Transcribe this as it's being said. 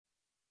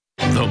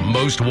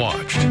most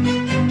watched,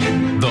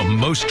 the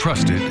most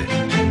trusted.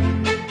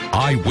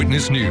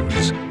 Eyewitness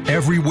News,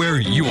 everywhere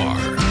you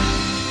are.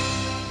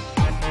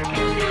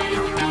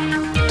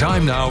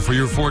 Time now for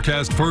your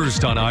forecast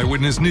first on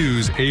Eyewitness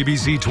News,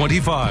 ABC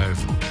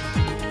 25.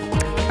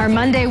 Our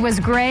Monday was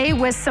gray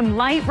with some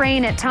light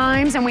rain at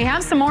times, and we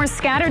have some more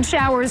scattered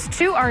showers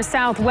to our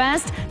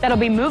southwest that'll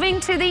be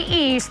moving to the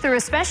east through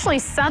especially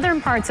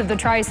southern parts of the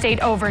tri-state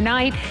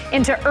overnight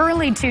into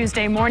early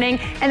Tuesday morning,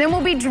 and then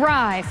we'll be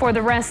dry for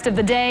the rest of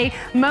the day.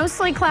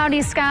 Mostly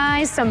cloudy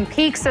skies, some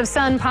peaks of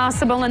sun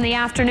possible in the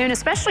afternoon,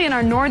 especially in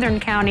our northern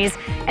counties,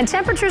 and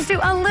temperatures do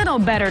a little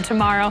better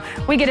tomorrow.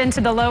 We get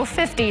into the low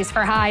 50s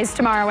for highs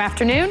tomorrow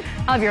afternoon.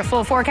 I'll have your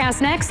full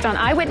forecast next on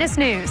Eyewitness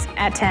News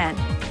at 10.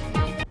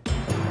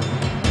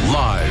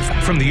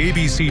 Live from the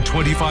ABC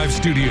 25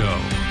 studio,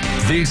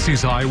 this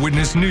is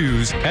Eyewitness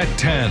News at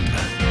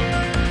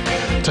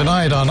 10.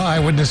 Tonight on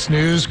Eyewitness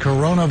News,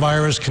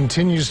 coronavirus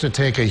continues to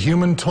take a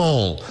human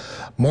toll.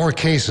 More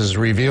cases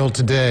revealed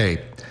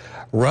today.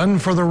 Run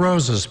for the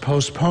Roses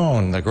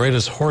postponed. The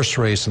greatest horse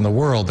race in the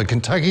world, the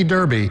Kentucky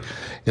Derby,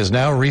 is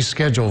now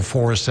rescheduled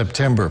for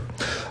September.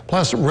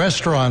 Plus,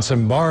 restaurants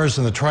and bars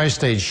in the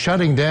tri-state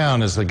shutting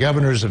down as the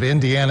governors of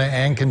Indiana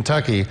and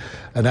Kentucky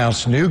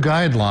announced new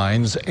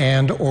guidelines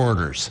and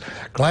orders.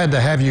 Glad to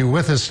have you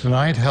with us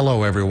tonight.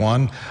 Hello,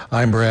 everyone.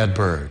 I'm Brad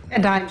Bird.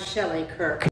 And I'm Shelley Kirk.